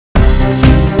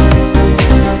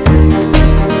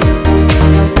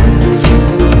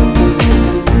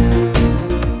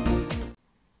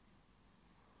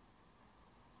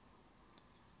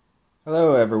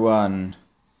Hello everyone.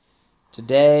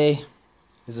 Today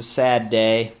is a sad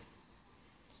day.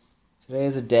 Today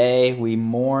is a day we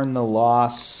mourn the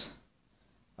loss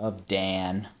of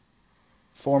Dan,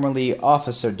 formerly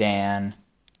Officer Dan,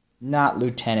 not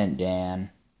Lieutenant Dan.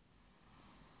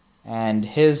 And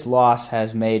his loss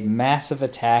has made Massive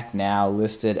Attack now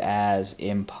listed as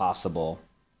impossible.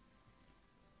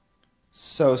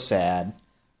 So sad.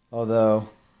 Although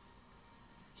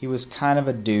he was kind of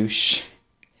a douche.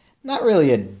 Not really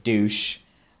a douche,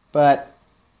 but,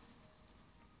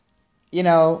 you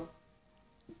know,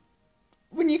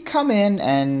 when you come in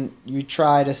and you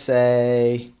try to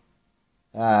say,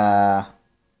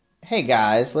 hey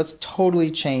guys, let's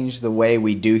totally change the way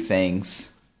we do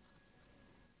things,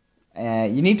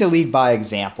 you need to lead by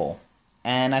example.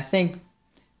 And I think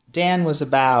Dan was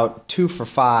about 2 for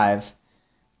 5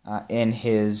 in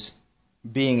his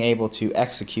being able to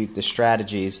execute the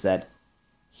strategies that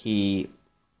he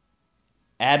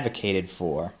advocated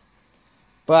for.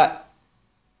 But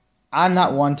I'm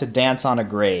not one to dance on a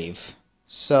grave.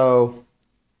 So,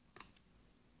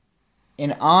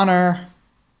 in honor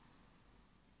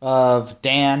of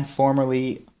Dan,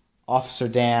 formerly Officer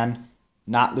Dan,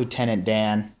 not Lieutenant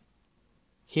Dan,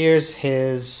 here's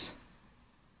his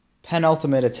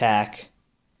penultimate attack,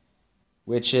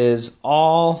 which is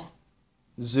all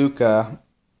ZOOKA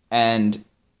and,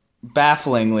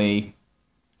 bafflingly,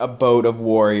 a boat of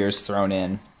warriors thrown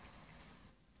in.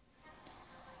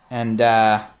 And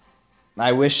I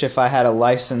wish if I had a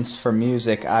license for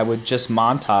music, I would just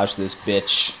montage this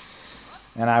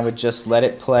bitch. And I would just let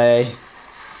it play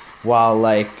while,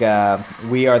 like,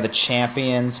 We Are the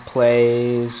Champions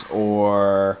plays,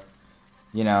 or,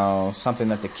 you know, something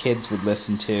that the kids would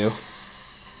listen to.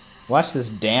 Watch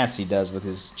this dance he does with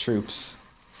his troops.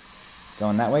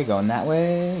 Going that way, going that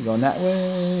way, going that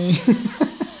way.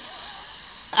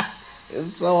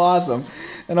 It's so awesome.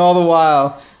 And all the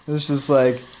while, it's just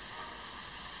like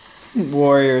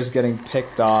warriors getting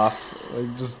picked off. Like,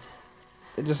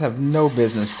 they just have no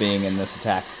business being in this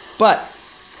attack. But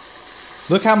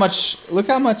look how much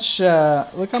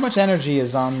energy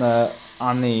is on the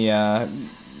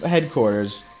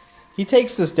headquarters. He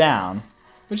takes this down,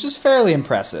 which is fairly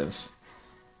impressive.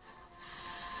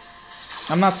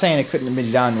 I'm not saying it couldn't have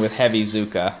been done with heavy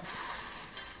ZOOKA,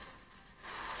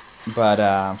 but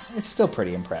it's still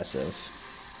pretty impressive.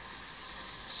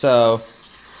 So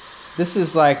this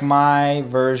is like my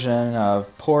version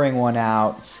of pouring one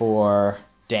out for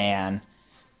Dan,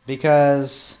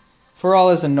 because for all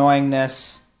his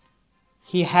annoyingness,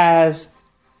 he has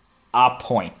a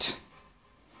point.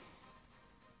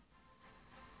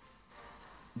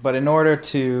 But in order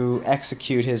to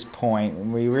execute his point,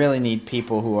 we really need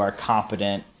people who are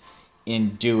competent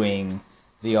in doing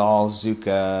the all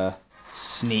ZOOKA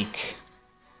sneak.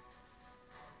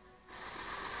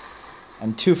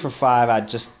 And 2 for 5, I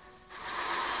just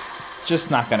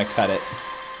not gonna cut it.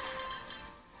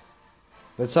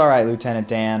 But it's alright, Lieutenant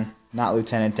Dan. Not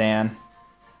Lieutenant Dan.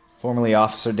 Formerly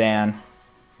Officer Dan.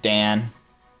 Dan.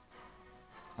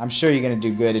 I'm sure you're gonna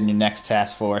do good in your next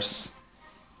task force.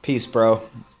 Peace, bro.